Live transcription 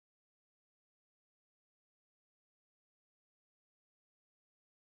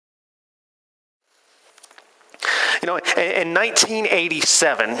You know, in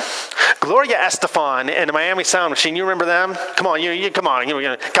 1987, Gloria Estefan and the Miami Sound Machine, you remember them? Come on, come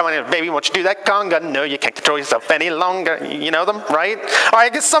on, baby, won't you do that conga? No, you can't control yourself any longer. You know them, right? All right, I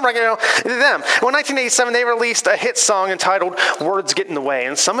guess some, them. Well, in 1987, they released a hit song entitled Words Get in the Way,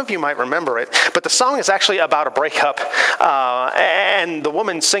 and some of you might remember it, but the song is actually about a breakup, and the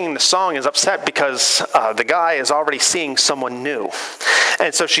woman singing the song is upset because the guy is already seeing someone new.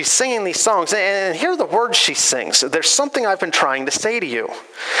 And so she's singing these songs, and here are the words she sings. There's something I've been trying to say to you,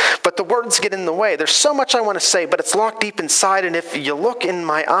 but the words get in the way. There's so much I want to say, but it's locked deep inside, and if you look in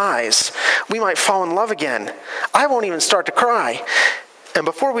my eyes, we might fall in love again. I won't even start to cry. And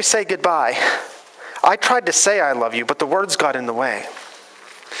before we say goodbye, I tried to say I love you, but the words got in the way.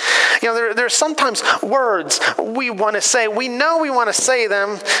 You know, there's sometimes words we want to say. We know we want to say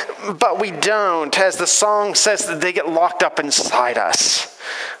them, but we don't. As the song says, that they get locked up inside us.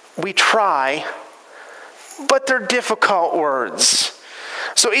 We try, but they're difficult words.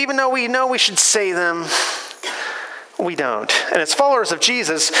 So even though we know we should say them, we don't. And as followers of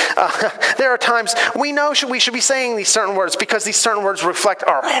Jesus, there are times we know we should be saying these certain words because these certain words reflect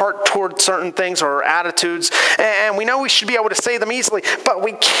our heart toward certain things or our attitudes. And we know we should be able to say them easily, but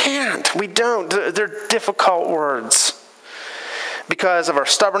we can't. We don't. They're difficult words because of our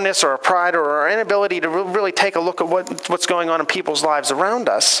stubbornness or our pride or our inability to really take a look at what's going on in people's lives around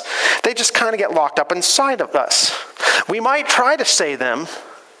us. They just kind of get locked up inside of us. We might try to say them,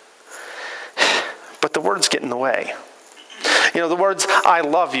 but the words get in the way. You know, the words, I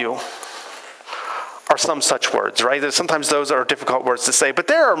love you, are some such words, right? Sometimes those are difficult words to say, but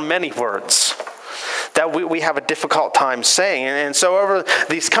there are many words that we have a difficult time saying. And so over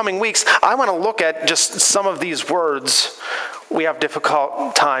these coming weeks, I want to look at just some of these words we have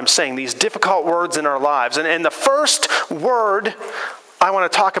difficult time saying, these difficult words in our lives. And the first word I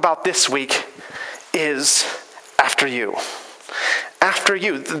want to talk about this week is after you. After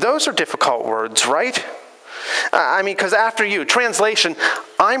you. Those are difficult words, right? Because after you, translation,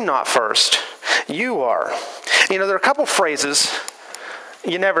 I'm not first, you are. You know, there are a couple phrases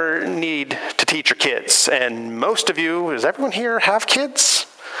you never need to teach your kids. And most of you, does everyone here have kids?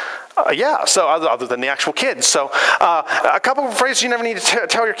 Yeah, so other than the actual kids. So a couple of phrases you never need to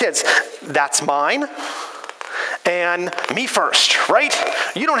tell your kids. That's mine. And me first, right?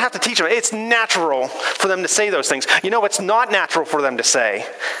 You don't have to teach them. It's natural for them to say those things. You know, it's not natural for them to say,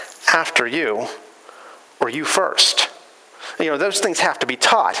 after you, or you first. You know, those things have to be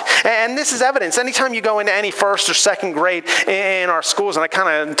taught. And this is evidence. Anytime you go into any first or second grade in our schools, and I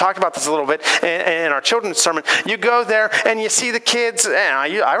kind of talked about this a little bit in our children's sermon, you go there and you see the kids, and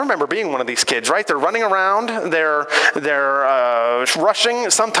I remember being one of these kids, right? They're running around, they're rushing,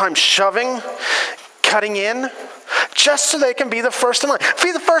 sometimes shoving, cutting in, just so they can be the first in line.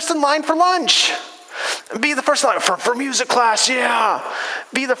 Be the first in line for lunch. Be the first in line for music class, yeah.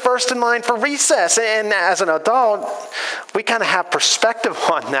 Be the first in line for recess. And as an adult, we kind of have perspective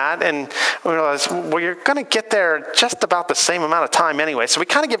on that. And we realize, well, you're going to get there just about the same amount of time anyway. So we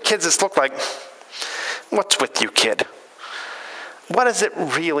kind of give kids this look like, what's with you, kid? What does it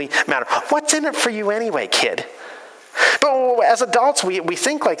really matter? What's in it for you anyway, kid? But as adults, we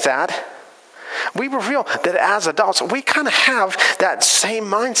think like that. We reveal that as adults, we kind of have that same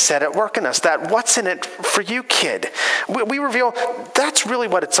mindset at work in us, that what's in it for you, kid. We reveal that's really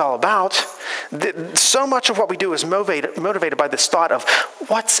what it's all about. So much of what we do is motivated by this thought of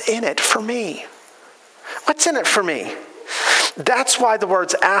what's in it for me? What's in it for me? That's why the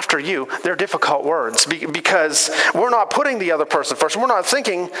words after you, they're difficult words, because we're not putting the other person first. We're not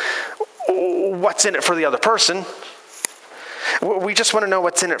thinking what's in it for the other person. We just want to know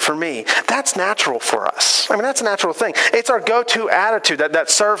what's in it for me. That's natural for us. That's a natural thing. It's our go-to attitude that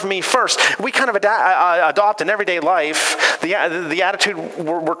serve me first. We kind of adopt in everyday life the attitude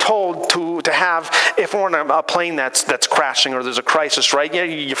we're told to have if we're on a plane that's crashing or there's a crisis, right?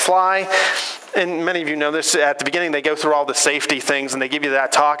 You fly, and many of you know this, at the beginning they go through all the safety things and they give you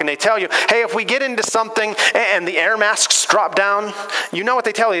that talk and they tell you, hey, if we get into something and the air masks drop down, you know what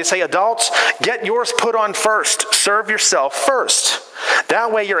they tell you. They say, adults, get yours put on first. Serve yourself first.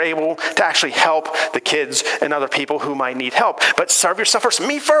 That way you're able to actually help the kids and other people who might need help. But serve yourself first.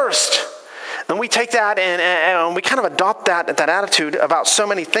 Me first. And we take that and we kind of adopt that attitude about so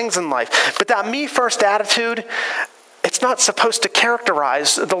many things in life. But that me first attitude, it's not supposed to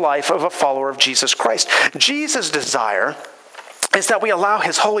characterize the life of a follower of Jesus Christ. Jesus' desire is that we allow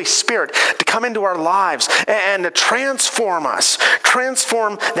his Holy Spirit to come into our lives and to transform us.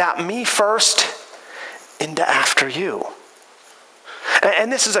 Transform that me first into after you.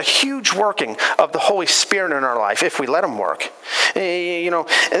 And this is a huge working of the Holy Spirit in our life, if we let him work.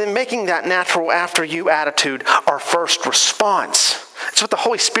 And making that natural after you attitude our first response. It's what the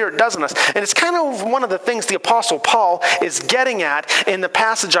Holy Spirit does in us. And it's kind of one of the things the Apostle Paul is getting at in the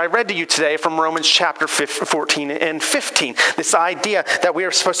passage I read to you today from Romans chapter 14 and 15. This idea that we are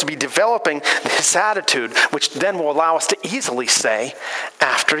supposed to be developing this attitude, which then will allow us to easily say,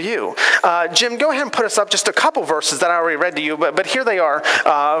 after you. Jim, go ahead and put us up just a couple verses that I already read to you, but here they are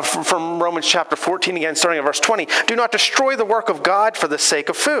from Romans chapter 14 again, starting at verse 20. Do not destroy the work of God for the sake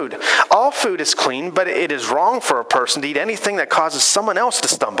of food. All food is clean, but it is wrong for a person to eat anything that causes someone else to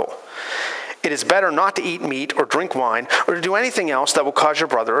stumble. It is better not to eat meat or drink wine or to do anything else that will cause your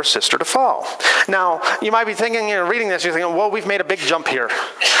brother or sister to fall. Now, you might be thinking, reading this, you're thinking, well, we've made a big jump here.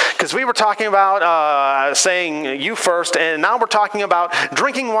 Because we were talking about saying you first, and now we're talking about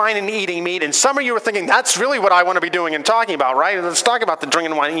drinking wine and eating meat. And some of you are thinking, that's really what I want to be doing and talking about, right? Let's talk about the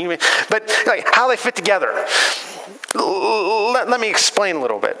drinking wine and eating meat. But how they fit together. Let me explain a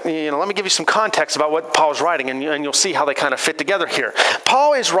little bit. Let me give you some context about what Paul's writing, and you'll see how they kind of fit together here.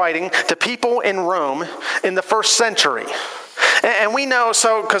 Paul is writing to people in Rome in the first century. And we know,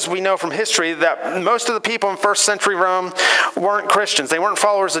 because we know from history, that most of the people in first century Rome weren't Christians. They weren't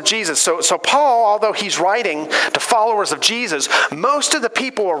followers of Jesus. So Paul, although he's writing to followers of Jesus, most of the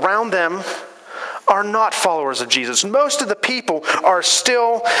people around them are not followers of Jesus. Most of the people are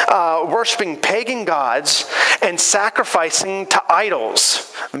still worshiping pagan gods and sacrificing to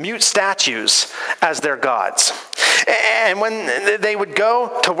idols, mute statues, as their gods. And when they would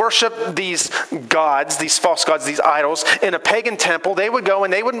go to worship these gods, these false gods, these idols, in a pagan temple, they would go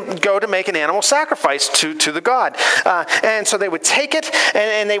to make an animal sacrifice to the god. And so they would take it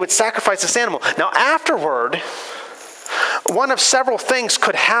and they would sacrifice this animal. Now afterward, one of several things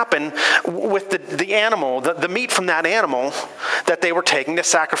could happen with the animal, the meat from that animal that they were taking to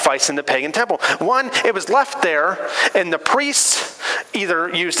sacrifice in the pagan temple. One, it was left there, and the priests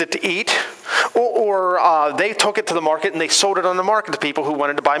either used it to eat, or they took it to the market and they sold it on the market to people who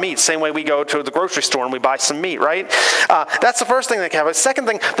wanted to buy meat. Same way we go to the grocery store and we buy some meat, right? That's the first thing that can happen. Second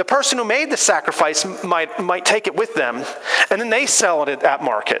thing, the person who made the sacrifice might take it with them, and then they sell it at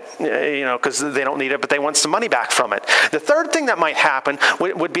market, because they don't need it, but they want some money back from it. The third thing that might happen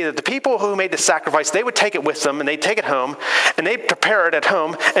would be that the people who made the sacrifice, they would take it with them and they'd take it home and they'd prepare it at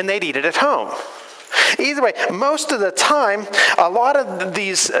home and they'd eat it at home. Either way, most of the time, a lot of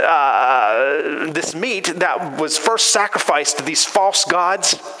this meat that was first sacrificed to these false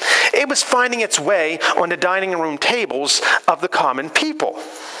gods, it was finding its way on the dining room tables of the common people.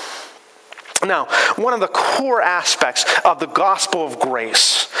 Now, one of the core aspects of the gospel of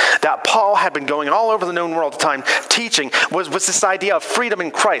grace that Paul had been going all over the known world at the time teaching was this idea of freedom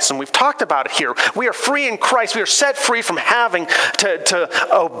in Christ. And we've talked about it here. We are free in Christ. We are set free from having to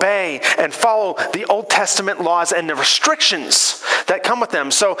obey and follow the Old Testament laws and the restrictions that come with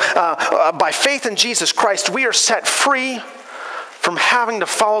them. So by faith in Jesus Christ, we are set free from having to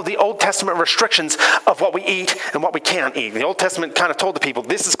follow the Old Testament restrictions of what we eat and what we can't eat. The Old Testament kind of told the people,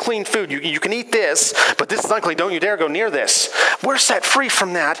 this is clean food. You can eat this, but this is unclean. Don't you dare go near this. We're set free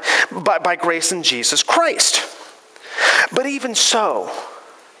from that by grace in Jesus Christ. But even so,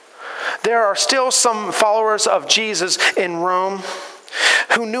 there are still some followers of Jesus in Rome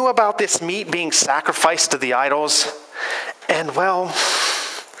who knew about this meat being sacrificed to the idols, and well,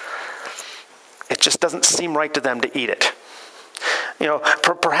 it just doesn't seem right to them to eat it.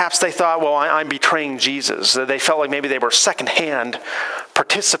 Perhaps they thought, well, I'm betraying Jesus. They felt like maybe they were secondhand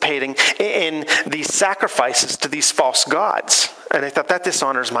participating in these sacrifices to these false gods. And they thought, that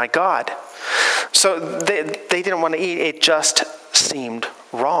dishonors my God. So they didn't want to eat. It just seemed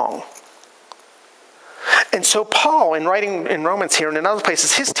wrong. And so Paul, in writing in Romans here and in other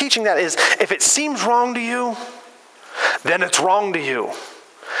places, his teaching that is, if it seems wrong to you, then it's wrong to you.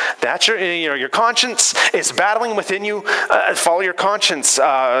 That's your conscience is battling within you. Follow your conscience.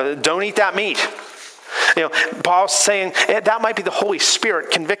 Don't eat that meat. Paul's saying that might be the Holy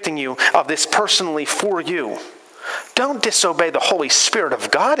Spirit convicting you of this personally for you. Don't disobey the Holy Spirit of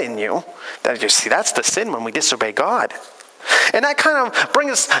God in you. That's the sin when we disobey God. And that kind of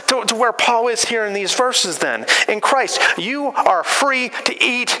brings us to where Paul is here in these verses then. In Christ, you are free to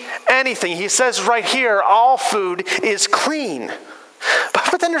eat anything. He says right here, all food is clean.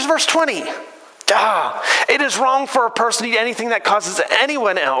 But then there's verse 20. It is wrong for a person to eat anything that causes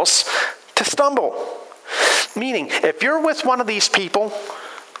anyone else to stumble. Meaning, if you're with one of these people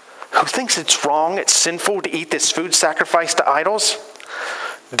who thinks it's wrong, it's sinful to eat this food sacrificed to idols,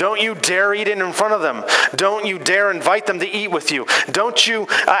 don't you dare eat it in front of them. Don't you dare invite them to eat with you. Don't you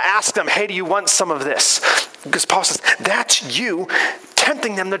ask them, hey, do you want some of this? Because Paul says, that's you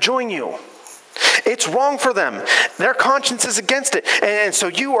tempting them to join you. It's wrong for them. Their conscience is against it. And so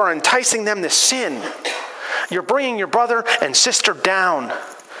you are enticing them to sin. You're bringing your brother and sister down.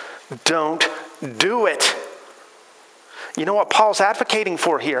 Don't do it. You know what Paul's advocating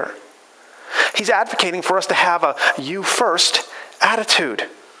for here? He's advocating for us to have a you first attitude.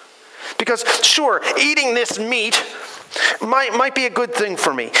 Because sure, eating this meat might be a good thing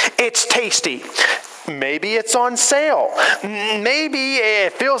for me. It's tasty. Maybe it's on sale. Maybe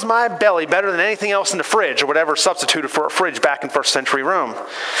it fills my belly better than anything else in the fridge or whatever substituted for a fridge back in first century Rome.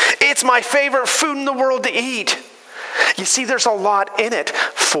 It's my favorite food in the world to eat. You see, there's a lot in it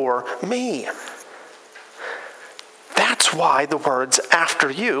for me. That's why the words after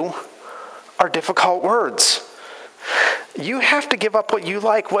you are difficult words. You have to give up what you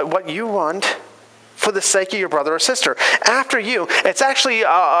like, what you want, for the sake of your brother or sister. After you, it's actually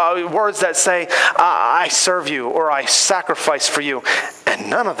words that say, I serve you, or I sacrifice for you. And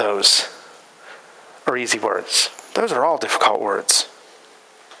none of those are easy words. Those are all difficult words.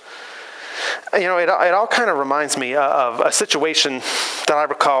 You know, it all kind of reminds me of a situation that I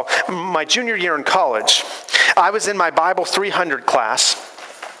recall my junior year in college. I was in my Bible 300 class.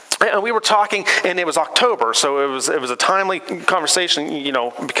 And we were talking, and it was October, so it was a timely conversation, you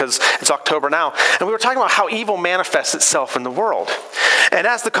know, because it's October now. And we were talking about how evil manifests itself in the world. And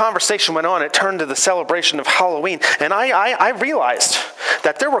as the conversation went on, it turned to the celebration of Halloween. And I realized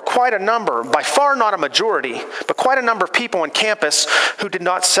that there were quite a number, by far not a majority, but quite a number of people on campus who did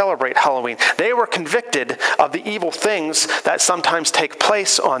not celebrate Halloween. They were convicted of the evil things that sometimes take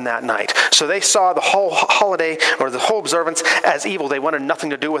place on that night. So they saw the whole holiday or the whole observance as evil. They wanted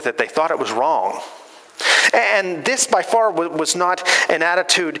nothing to do with it. They thought it was wrong. And this by far was not an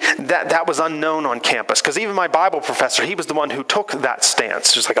attitude that was unknown on campus, because even my Bible professor, he was the one who took that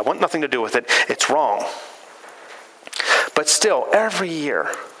stance. Just like, I want nothing to do with it. It's wrong. But still, every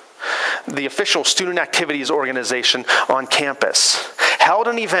year, the official student activities organization on campus held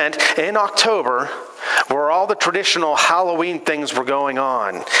an event in October where all the traditional Halloween things were going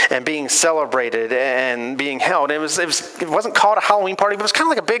on and being celebrated and being held. It wasn't called a Halloween party, but it was kind of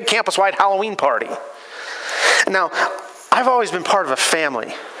like a big campus-wide Halloween party. Now, I've always been part of a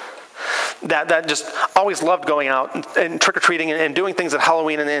family that just always loved going out and trick-or-treating and doing things at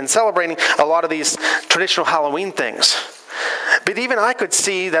Halloween and celebrating a lot of these traditional Halloween things. But even I could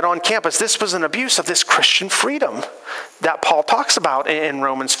see that on campus, this was an abuse of this Christian freedom that Paul talks about in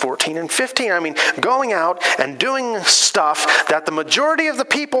Romans 14 and 15. I mean, going out and doing stuff that the majority of the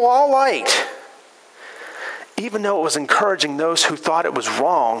people all liked, even though it was encouraging those who thought it was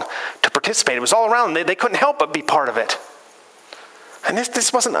wrong to participate. It was all around them. They couldn't help but be part of it. And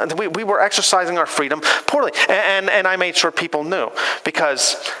this wasn't, we were exercising our freedom poorly. And I made sure people knew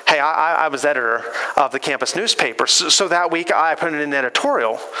because, hey, I was editor of the campus newspaper. So that week I put in an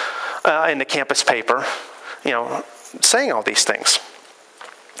editorial in the campus paper, you know, saying all these things.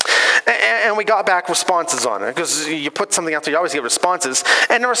 And we got back responses on it because you put something out there, you always get responses.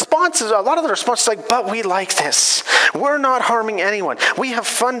 And the responses, a lot of the responses like, but we like this. We're not harming anyone. We have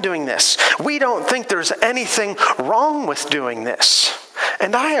fun doing this. We don't think there's anything wrong with doing this.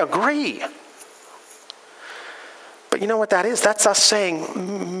 And I agree. But you know what that is? That's us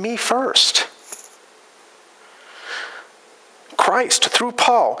saying, me first. Christ, through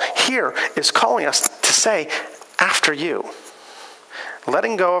Paul, here is calling us to say, after you.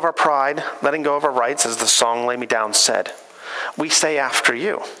 Letting go of our pride, letting go of our rights, as the song Lay Me Down said. We say after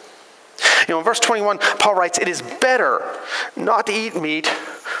you. You know, in verse 21, Paul writes, it is better not to eat meat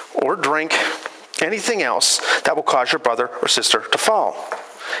or drink anything else that will cause your brother or sister to fall.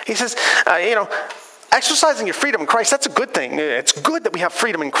 He says, exercising your freedom in Christ, that's a good thing. It's good that we have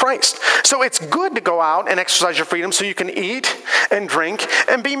freedom in Christ. So it's good to go out and exercise your freedom so you can eat and drink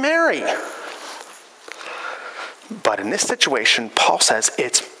and be merry. But in this situation, Paul says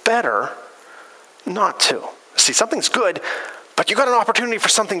it's better not to. See, something's good, but you got an opportunity for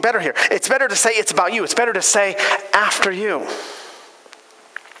something better here. It's better to say it's about you. It's better to say after you.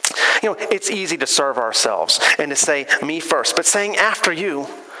 You know, it's easy to serve ourselves and to say me first, but saying after you,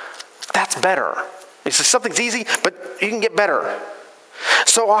 that's better. You see, something's easy, but you can get better.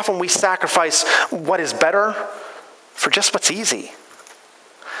 So often we sacrifice what is better for just what's easy.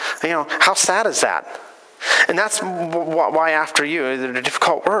 You know, how sad is that? And that's why after you, they're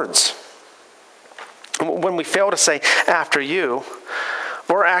difficult words. When we fail to say after you,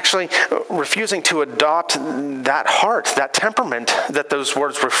 we're actually refusing to adopt that heart, that temperament that those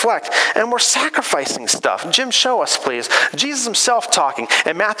words reflect. And we're sacrificing stuff. Jim, show us, please. Jesus himself talking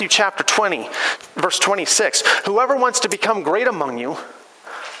in Matthew chapter 20, verse 26. Whoever wants to become great among you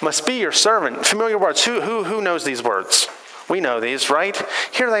must be your servant. Familiar words. Who knows these words? We know these, right?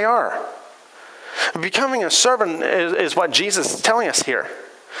 Here they are. Becoming a servant is what Jesus is telling us here.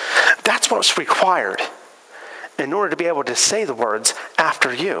 That's what's required. in order to be able to say the words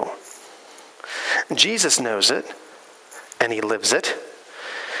after you. Jesus knows it, and he lives it.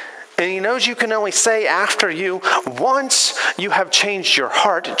 And he knows you can only say after you once you have changed your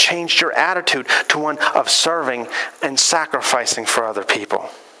heart, changed your attitude to one of serving and sacrificing for other people.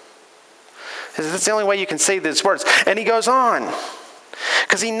 That's the only way you can say these words. And he goes on,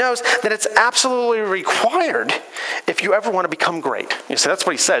 because he knows that it's absolutely required if you ever want to become great. You see, that's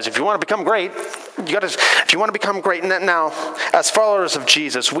what he says. If you want to become great, if you want to become great. Now, as followers of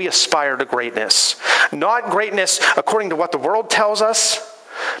Jesus, we aspire to greatness. Not greatness according to what the world tells us,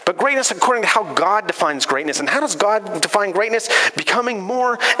 but greatness according to how God defines greatness. And how does God define greatness? Becoming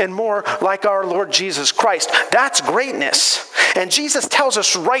more and more like our Lord Jesus Christ. That's greatness. And Jesus tells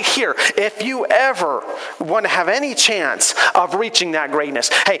us right here, if you ever want to have any chance of reaching that greatness,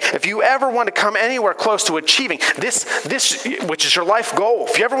 hey, if you ever want to come anywhere close to achieving this which is your life goal,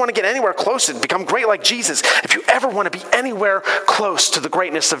 if you ever want to get anywhere close to become great like Jesus, if you ever want to be anywhere close to the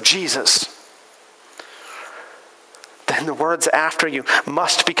greatness of Jesus, then the words after you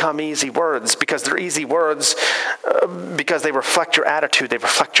must become easy words, because they're easy words because they reflect your attitude, they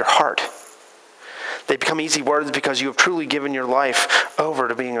reflect your heart. They become easy words because you have truly given your life over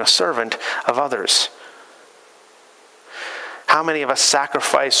to being a servant of others. How many of us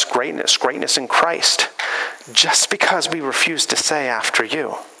sacrifice greatness in Christ, just because we refuse to say after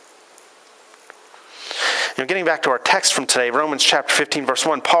you? Getting back to our text from today, Romans chapter 15, verse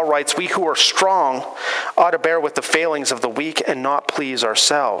 1, Paul writes, "We who are strong ought to bear with the failings of the weak and not please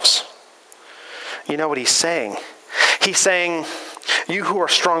ourselves." You know what he's saying? He's saying, you who are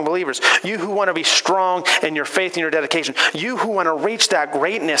strong believers, you who want to be strong in your faith and your dedication, you who want to reach that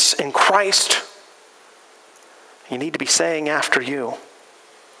greatness in Christ, you need to be saying after you.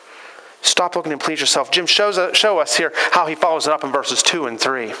 Stop looking to please yourself. Jim, show us here how he follows it up in verses 2 and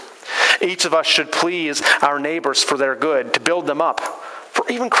 3. Each of us should please our neighbors for their good, to build them up. For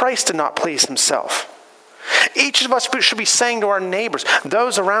even Christ did not please himself. Each of us should be saying to our neighbors,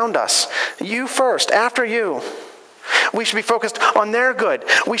 those around us, you first, after you. We should be focused on their good.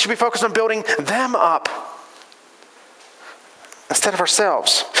 We should be focused on building them up instead of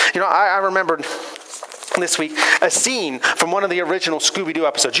ourselves. I remembered this week a scene from one of the original Scooby-Doo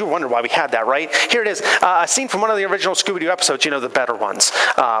episodes. You wonder why we had that, right? Here it is, a scene from one of the original Scooby-Doo episodes, the better ones,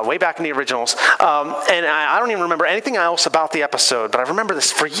 way back in the originals. And I don't even remember anything else about the episode, but I remember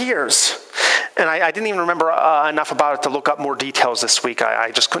this for years. And I didn't even remember enough about it to look up more details this week.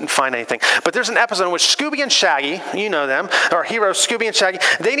 I just couldn't find anything. But there's an episode in which Scooby and Shaggy, you know them, our heroes Scooby and Shaggy,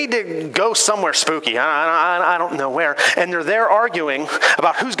 they need to go somewhere spooky. I don't know where. And they're there arguing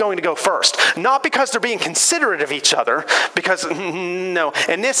about who's going to go first. Not because they're being considerate of each other, because no,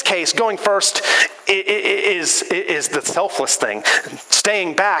 in this case, going first is the selfless thing.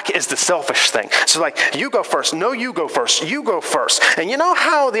 Staying back is the selfish thing. So you go first. No, you go first. You go first. And you know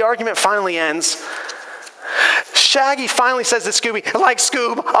how the argument finally ends? Shaggy finally says to Scooby,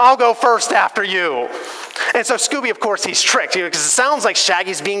 Scoob, I'll go first after you. And so Scooby, of course, he's tricked, because it sounds like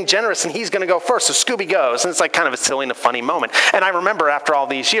Shaggy's being generous and he's going to go first. So Scooby goes, and it's kind of a silly and a funny moment. And I remember after all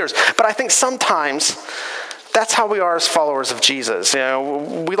these years. But I think sometimes that's how we are as followers of Jesus.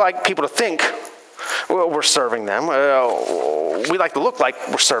 We like people to think we're serving them. We like to look like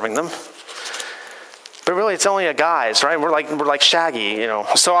we're serving them. But really, it's only a guise, right? We're like Shaggy,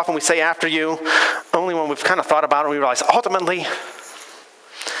 So often we say after you, only when we've kind of thought about it, we realize, ultimately,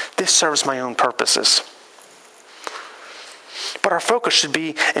 this serves my own purposes. But our focus should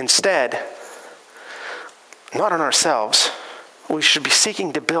be instead, not on ourselves. We should be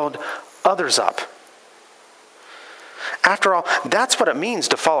seeking to build others up. After all, that's what it means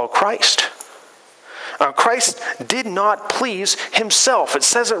to follow Christ. Christ did not please himself. It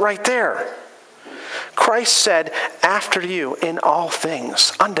says it right there. Christ said, after you in all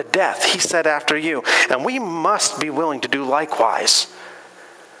things, unto death, he said after you. And we must be willing to do likewise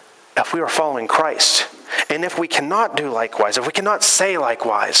if we are following Christ. And if we cannot do likewise, if we cannot say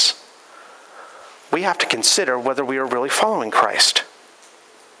likewise, we have to consider whether we are really following Christ.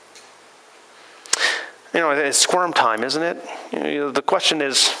 It's squirm time, isn't it? The question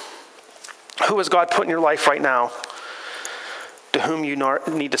is, who has God put in your life right now to whom you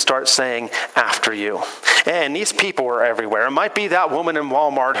need to start saying after you? And these people are everywhere. It might be that woman in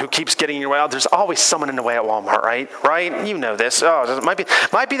Walmart who keeps getting in your way. There's always someone in the way at Walmart, right? You know this. It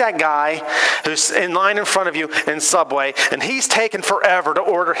might be that guy who's in line in front of you in Subway, and he's taken forever to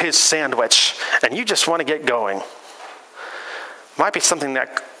order his sandwich, and you just want to get going. Might be something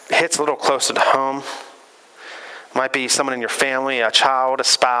that hits a little closer to home. Might be someone in your family, a child, a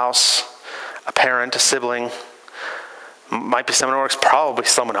spouse, a parent, a sibling. Might be someone at work, probably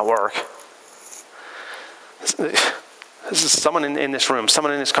someone at work. This is someone in this room,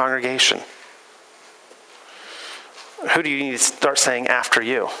 someone in this congregation. Who do you need to start saying after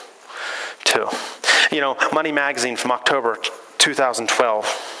you to? Money Magazine from October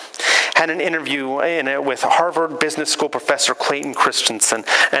 2012 had an interview in it with Harvard Business School professor Clayton Christensen.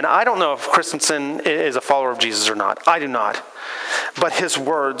 And I don't know if Christensen is a follower of Jesus or not. I do not. But his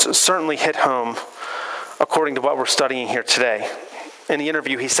words certainly hit home according to what we're studying here today. In the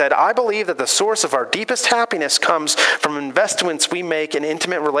interview, he said, "I believe that the source of our deepest happiness comes from investments we make in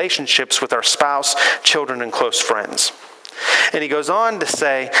intimate relationships with our spouse, children, and close friends." And he goes on to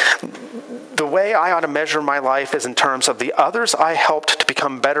say, "The way I ought to measure my life is in terms of the others I helped to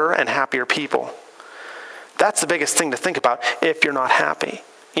become better and happier people." That's the biggest thing to think about if you're not happy.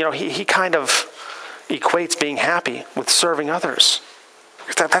 He kind of equates being happy with serving others.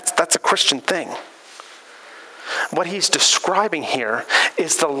 That's a Christian thing. What he's describing here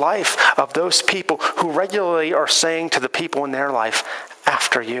is the life of those people who regularly are saying to the people in their life,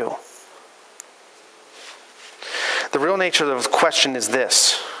 "After you." The real nature of the question is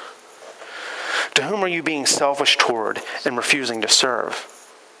this: to whom are you being selfish toward and refusing to serve?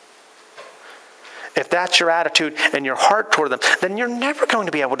 If that's your attitude and your heart toward them, then you're never going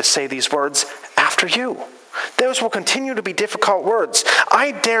to be able to say these words, "After you." Those will continue to be difficult words.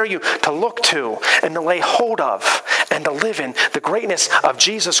 I dare you to look to and to lay hold of and to live in the greatness of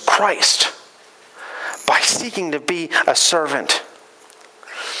Jesus Christ by seeking to be a servant,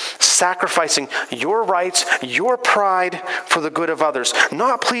 sacrificing your rights, your pride for the good of others,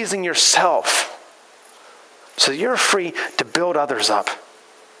 not pleasing yourself, so you're free to build others up.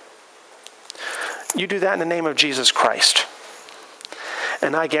 You do that in the name of Jesus Christ.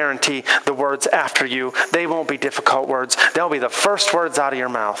 And I guarantee the words "after you," they won't be difficult words. They'll be the first words out of your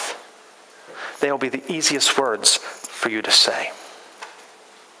mouth. They'll be the easiest words for you to say.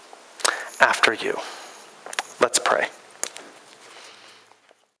 After you. Let's pray.